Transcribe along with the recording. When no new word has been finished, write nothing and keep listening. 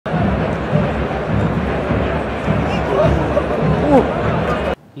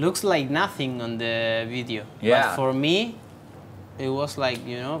looks like nothing on the video. Yeah. But for me, it was like,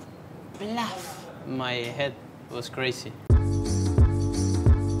 you know, bluff. My head was crazy.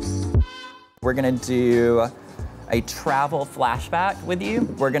 We're gonna do a travel flashback with you.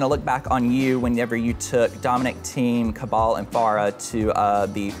 We're gonna look back on you whenever you took Dominic, Team, Cabal, and Farah to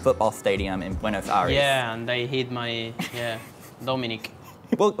the football stadium in Buenos Aires. Yeah, and I hit my, Dominic.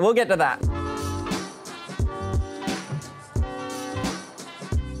 We'll get to that.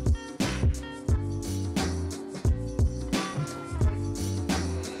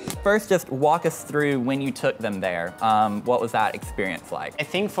 First, just walk us through when you took them there. What was that experience like? I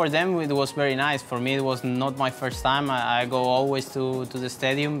think for them it was very nice. For me, it was not my first time. I go always to the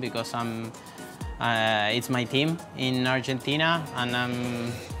stadium because it's my team in Argentina, and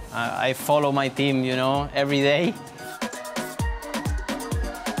I follow my team, you know, every day.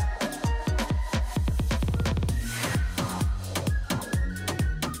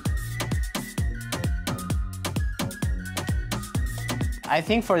 I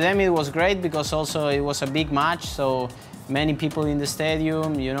think for them it was great because also it was a big match, so many people in the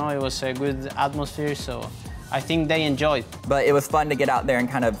stadium, you know, it was a good atmosphere, so I think they enjoyed. But it was fun to get out there and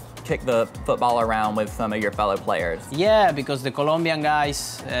kind of kick the football around with some of your fellow players. Yeah, because the Colombian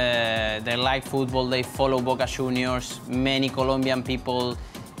guys, they like football, they follow Boca Juniors. Many Colombian people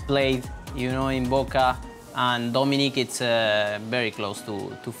played, you know, in Boca, and Dominic, it's very close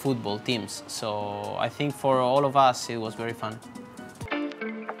to football teams. So I think for all of us, it was very fun.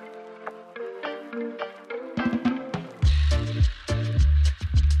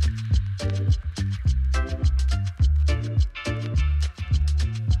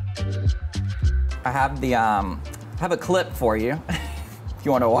 I have a clip for you, if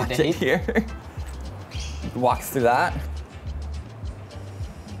you want to watch it here. Walks through that.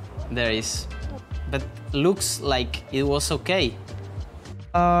 There is, but looks like it was okay.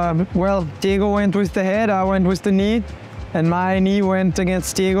 Well, Diego went with the head, I went with the knee, and my knee went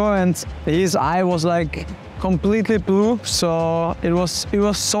against Diego, and his eye was like completely blue, so it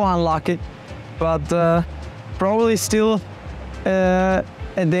was so unlucky, but probably still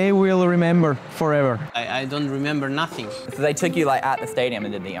a day we'll remember forever. I don't remember nothing. So they took you like at the stadium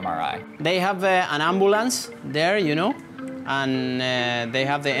and did the MRI. They have an ambulance there, you know, and they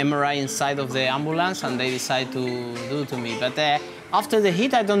have the MRI inside of the ambulance, and they decide to do to me. But after the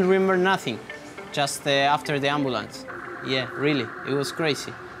hit, I don't remember nothing, just after the ambulance. Yeah, really, it was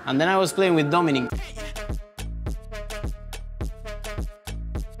crazy. And then I was playing with Dominic.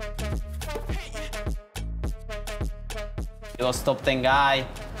 He was top 10 guy,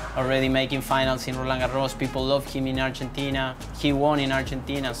 already making finals in Roland Garros. People love him in Argentina. He won in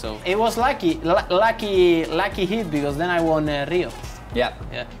Argentina, so it was lucky hit because then I won Rio. Yeah.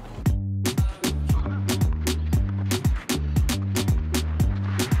 Yeah.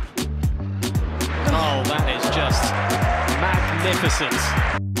 Oh, that is just magnificent.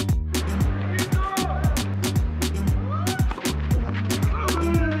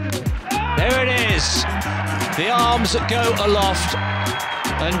 There it is. The arms go aloft,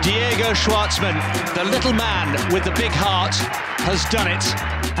 and Diego Schwartzman, the little man with the big heart, has done it.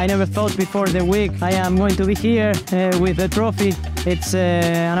 I never thought before the week I am going to be here with the trophy. It's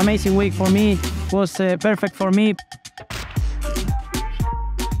an amazing week for me. It was perfect for me.